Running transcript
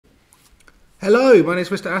Hello, my name is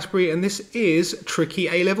Mr. Asprey and this is Tricky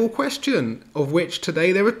A-Level Question, of which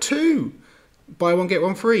today there are two. Buy one, get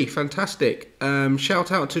one free. Fantastic.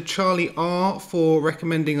 Shout out to Charlie R for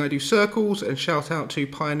recommending I do circles, and shout out to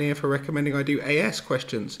Pioneer for recommending I do AS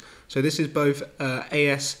questions. So this is both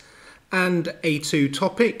AS and A2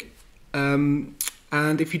 topic. And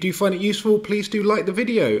if you do find it useful, please do like the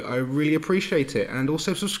video. I really appreciate it. And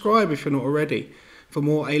also subscribe if you're not already for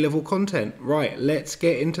more A-level content. Right, let's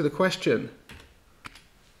get into the question.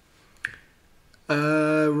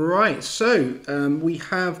 We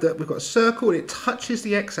have we've got a circle and it touches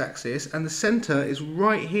the x-axis and the center is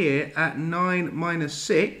right here at 9 minus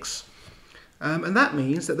 6, and that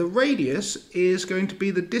means that the radius is going to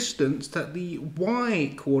be the distance that the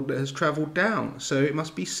y coordinate has traveled down, so it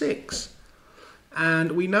must be 6.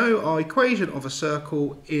 And we know our equation of a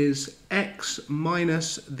circle is x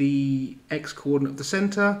minus the x coordinate of the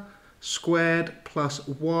center squared plus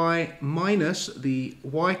y minus the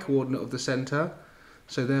y coordinate of the center,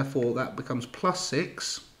 so therefore that becomes plus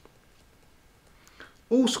 6,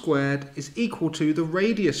 all squared is equal to the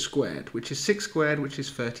radius squared, which is 6 squared, which is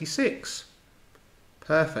 36.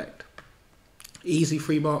 Perfect. Easy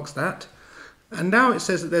 3 marks that. And now it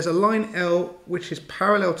says that there's a line L which is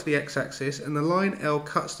parallel to the x-axis, and the line L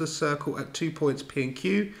cuts the circle at 2 points P and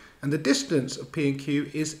Q, and the distance of P and Q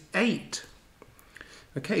is 8.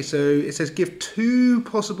 Okay, so it says give 2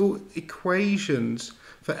 possible equations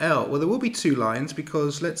for L. Well, there will be 2 lines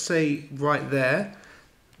because let's say right there,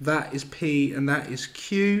 that is P and that is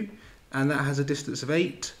Q, and that has a distance of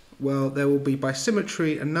 8. Well, there will be by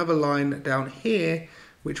symmetry another line down here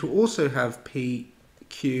which will also have P,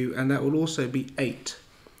 Q, and that will also be 8.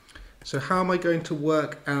 So how am I going to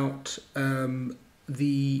work out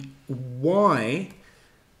the Y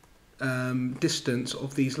distance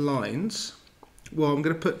of these lines? Well, I'm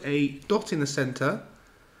going to put a dot in the center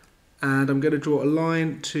and I'm going to draw a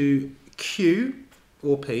line to Q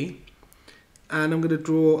or P, and I'm going to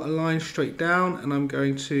draw a line straight down and I'm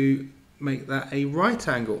going to make that a right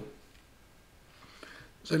angle.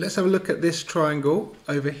 So let's have a look at this triangle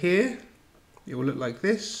over here. It will look like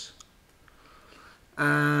this,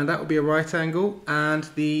 and that will be a right angle, and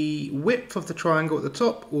the width of the triangle at the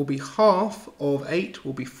top will be half of 8,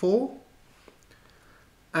 will be 4.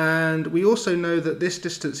 And we also know that this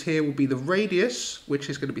distance here will be the radius, which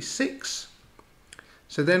is going to be 6.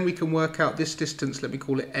 So then we can work out this distance, let me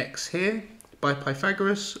call it x here. By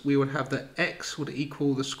Pythagoras, we would have that x would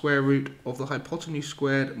equal the square root of the hypotenuse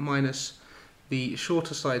squared minus the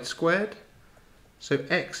shorter side squared. So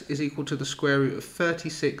x is equal to the square root of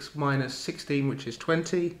 36 minus 16, which is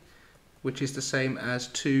 20, which is the same as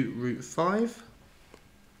 2 root 5.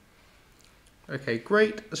 Okay,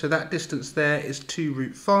 great. So that distance there is 2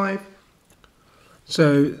 root 5.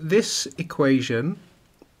 So this equation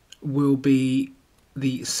will be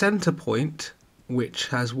the center point, which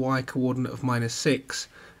has y coordinate of minus 6,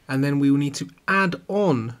 and then we will need to add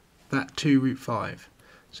on that 2 root 5.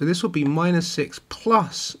 So this will be minus 6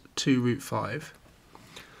 plus 2 root 5.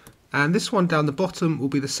 And this one down the bottom will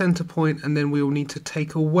be the center point, and then we will need to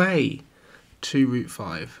take away 2 root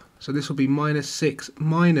 5. So this will be minus 6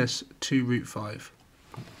 minus 2 root 5.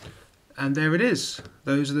 And there it is.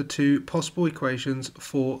 Those are the 2 possible equations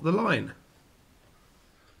for the line.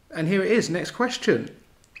 And here it is, next question.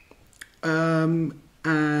 It might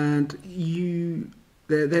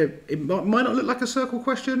not look like a circle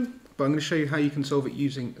question, but I'm going to show you how you can solve it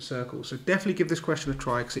using a circle. So definitely give this question a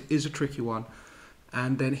try because it is a tricky one.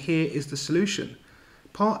 And then here is the solution.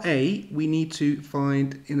 Part A, we need to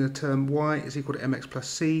find in the term y is equal to mx plus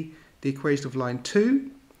c, the equation of line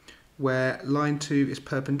 2, where line 2 is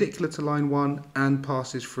perpendicular to line 1 and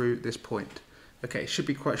passes through this point. Okay, should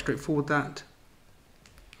be quite straightforward that.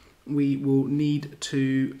 We will need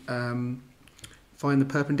to find the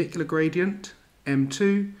perpendicular gradient,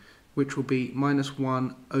 m2, which will be minus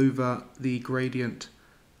 1 over the gradient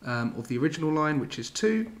of the original line, which is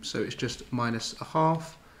 2, so it's just minus a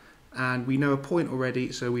half. And we know a point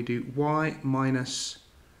already, so we do y minus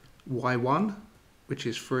y1, which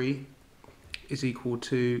is 3, is equal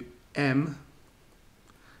to m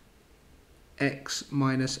x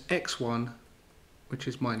minus x1, which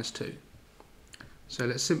is minus 2. So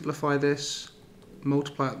let's simplify this,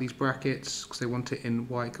 multiply out these brackets, because they want it in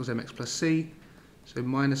y equals mx plus c. So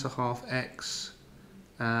minus a half x,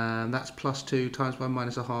 and that's plus 2 times by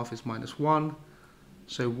minus a half is minus 1.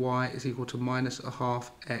 So y is equal to minus a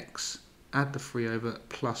half x, add the 3 over,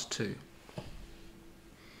 plus 2.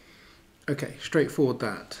 Okay, straightforward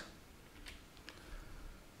that.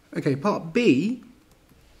 Okay, part B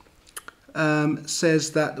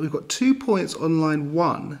says that we've got 2 points on line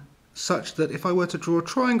 1 such that if I were to draw a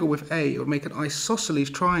triangle with A, it would make an isosceles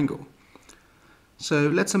triangle. So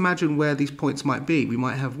let's imagine where these points might be. We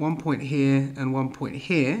might have one point here and one point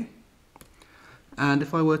here. And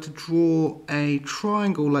if I were to draw a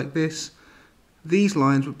triangle like this, these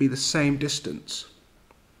lines would be the same distance.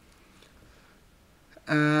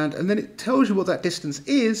 And then it tells you what that distance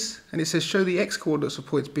is, and it says show the x-coordinates of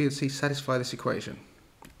points B and C satisfy this equation.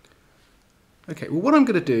 Okay, well what I'm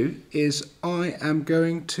going to do is I am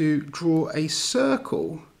going to draw a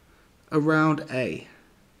circle around A.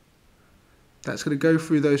 That's going to go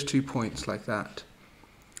through those 2 points like that.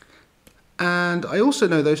 And I also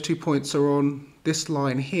know those 2 points are on this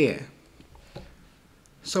line here.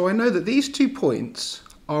 So I know that these 2 points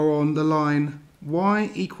are on the line y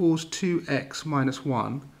equals 2x minus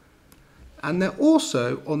 1, and they're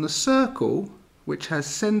also on the circle which has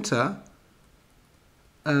centre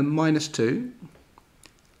minus 2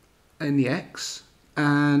 in the x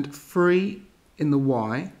and 3 in the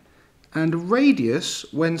y, and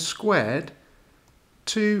radius when squared,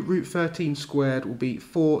 2 root 13 squared will be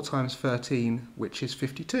 4 times 13, which is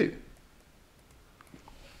 52.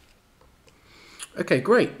 Okay,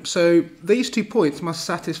 great. So these 2 points must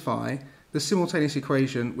satisfy the simultaneous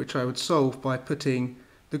equation, which I would solve by putting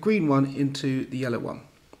the green one into the yellow one.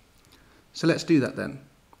 So let's do that then.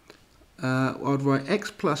 I'd write x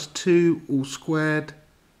plus 2 all squared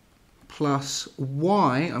plus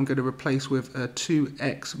y, I'm going to replace with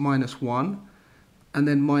 2x minus 1, and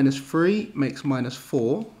then minus 3 makes minus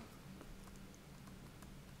 4.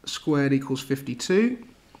 Squared equals 52. I'm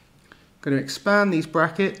going to expand these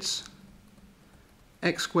brackets.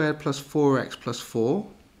 X squared plus 4x plus 4.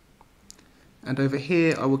 And over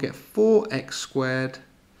here I will get 4x squared,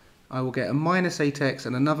 I will get a minus 8x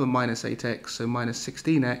and another minus 8x, so minus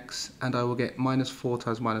 16x, and I will get minus 4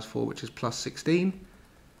 times minus 4, which is plus 16.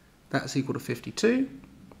 That's equal to 52.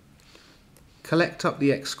 Collect up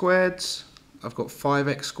the x squareds, I've got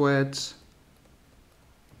 5x squareds.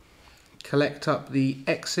 Collect up the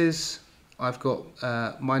x's, I've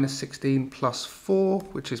got minus 16 plus 4,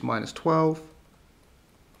 which is minus 12.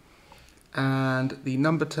 And the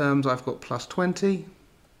number terms I've got plus 20,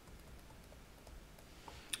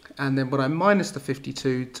 and then when I minus the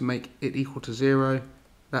 52 to make it equal to 0,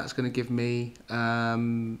 that's going to give me a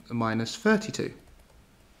minus 32.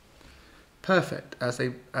 Perfect, as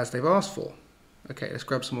they've asked for. Okay, let's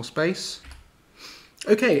grab some more space.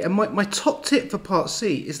 Okay, and my top tip for part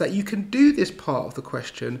C is that you can do this part of the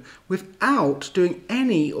question without doing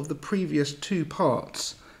any of the previous 2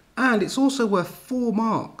 parts, and it's also worth 4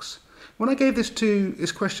 marks. When I gave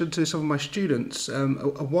this question to some of my students a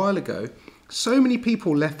while ago, so many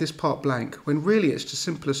people left this part blank when really it's just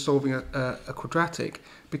simple as solving a quadratic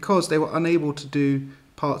because they were unable to do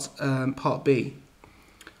part B.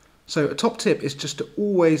 So a top tip is just to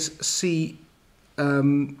always see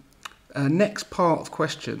next part of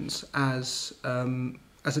questions as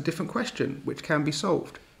a different question which can be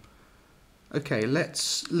solved. Okay,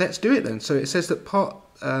 let's do it then. So it says that part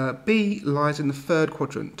B lies in the 3rd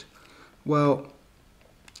quadrant. Well,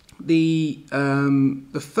 the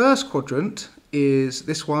first quadrant is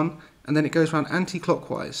this one, and then it goes around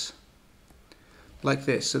anti-clockwise, like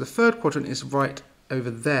this. So the 3rd quadrant is right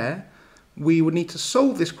over there. We would need to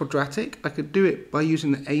solve this quadratic. I could do it by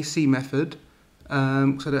using the AC method,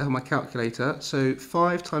 because I don't have my calculator. So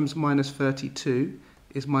 5 times minus 32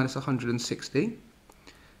 is minus 160,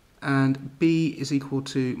 and B is equal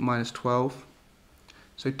to minus 12.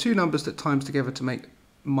 So 2 numbers that times together to make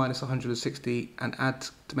minus 160 and add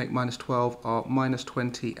to make minus 12 are minus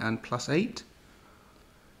 20 and plus 8.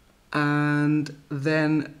 And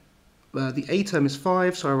then the A term is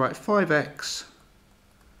 5, so I write 5x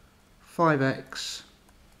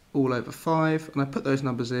all over 5, and I put those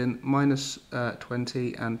numbers in, minus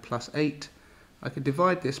 20 and plus 8. I could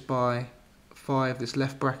divide this by 5, this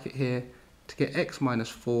left bracket here, to get x minus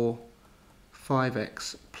 4,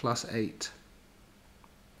 5x plus 8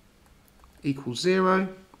 equals 0,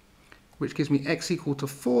 which gives me x equal to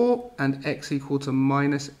 4 and x equal to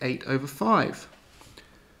minus 8 over 5.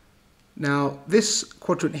 Now this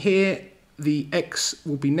quadrant here, the x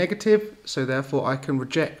will be negative, so therefore I can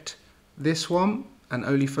reject this one and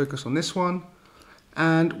only focus on this one.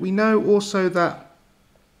 And we know also that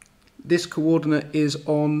this coordinate is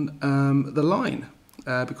on the line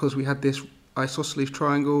because we had this isosceles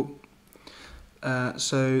triangle.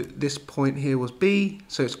 So this point here was B,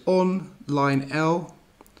 so it's on line L.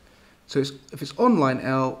 So if it's on line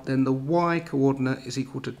L, then the y coordinate is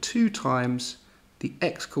equal to 2 times the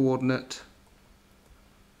x coordinate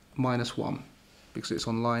minus 1, because it's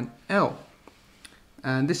on line L.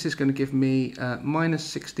 And this is going to give me minus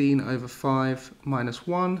 16 over 5 minus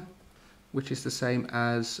 1, which is the same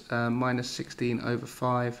as minus 16 over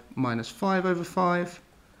 5 minus 5 over 5,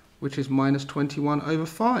 which is minus 21 over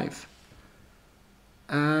 5.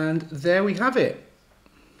 And there we have it.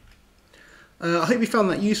 I hope you found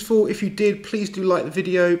that useful. If you did, please do like the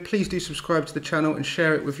video, please do subscribe to the channel and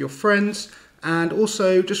share it with your friends. And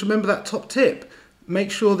also just remember that top tip.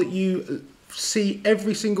 Make sure that you see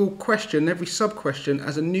every single question, every sub-question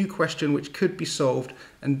as a new question which could be solved,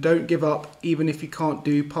 and don't give up even if you can't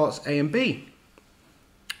do parts A and B.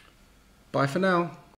 Bye for now.